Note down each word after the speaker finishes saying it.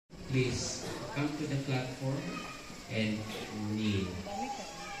please come to the platform and kneel.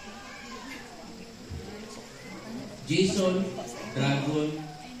 Jason Dragon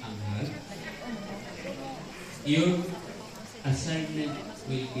Anghal, your assignment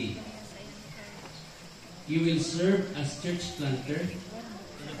will be, you will serve as church planter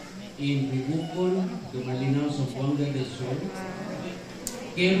in Ribukon, Dumalinaw, Zamboanga del Sur,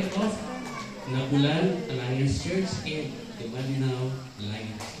 care of Nabulan Alliance Church and Dumalinaw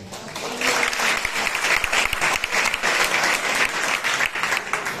Alliance Church.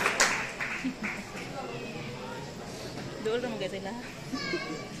 Doon naman kasi lahat.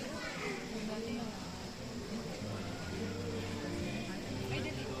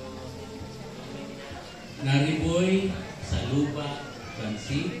 Nariboy Saluba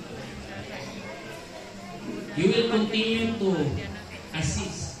Bansi, you will continue to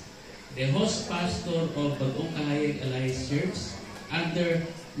assist the host pastor of Bagong Kahayag Alliance Church under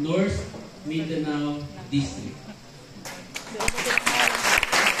North Mindanao District.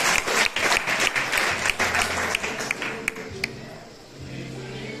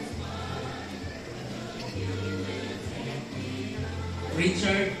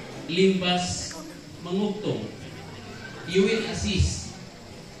 Richard Limbas Mangugtong, you will assist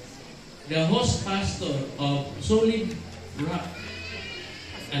the host pastor of Solid Rock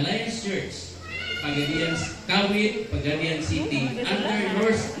Alliance Church, Pagadian Kawit, Pagadian City, under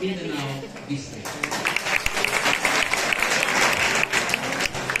North Mindanao District.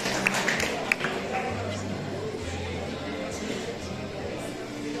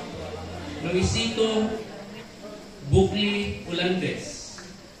 Luisito Bukli Ulandes,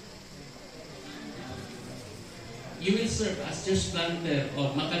 you will serve as church planter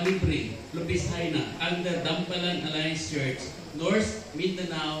of Macalibre, Lupis Haina, under Dampalan Alliance Church, North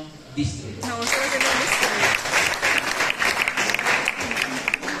Mindanao District.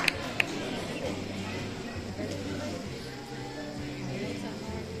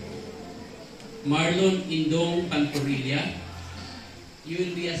 Marlon Indong Pantorilla, you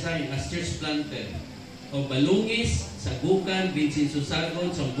will be assigned as church planter of Balungis, Sagucan, Vincent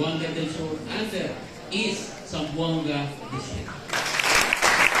Susargon, Zamboanga del Sur, under East Zamboanga District.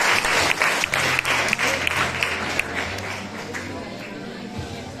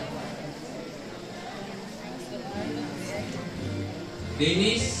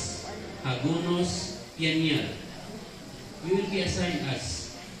 Dennis Hagunos Pianyal, you will be assigned as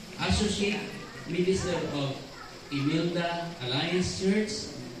Associate Minister of Imelda Alliance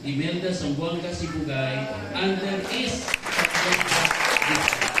Church, Imelda Zamboanga Sibugay, under East Zamboanga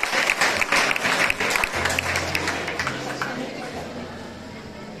District.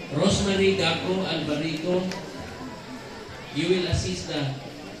 Rosemary Gaco Alvarico, you will assist the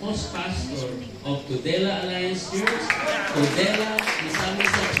host pastor of Tudela Alliance Church, Tudela,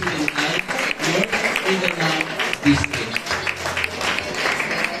 Misamis Occidental, North Mindanao District.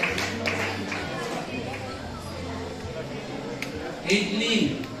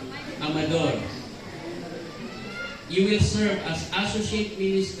 Edlin Amador, you will serve as Associate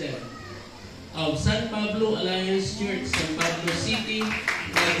Minister of San Pablo Alliance Church, San Pablo City,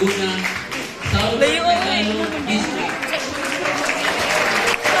 Laguna, South Tagalog District.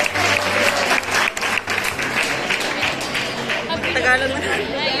 Tagalog na.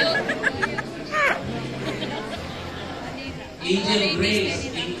 Angel Grace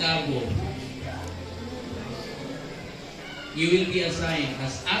in Cabo, you will be assigned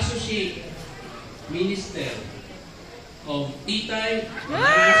as Associate Minister of Titay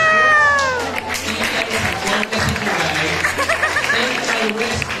Alliance Church, Titay Zamboanga Sibugay, Central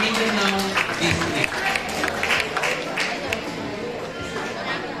West Mindanao District.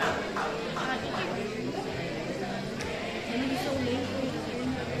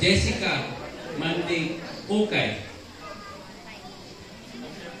 Jessica Mandig Ukay,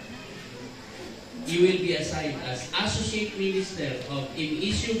 you will be assigned as Associate Minister of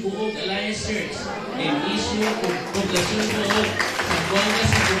Im-Issue Buog Alliance Church, Im-Issue Poblacion Buog, Zamboanga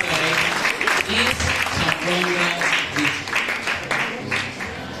Sibugay, East Zamboanga District.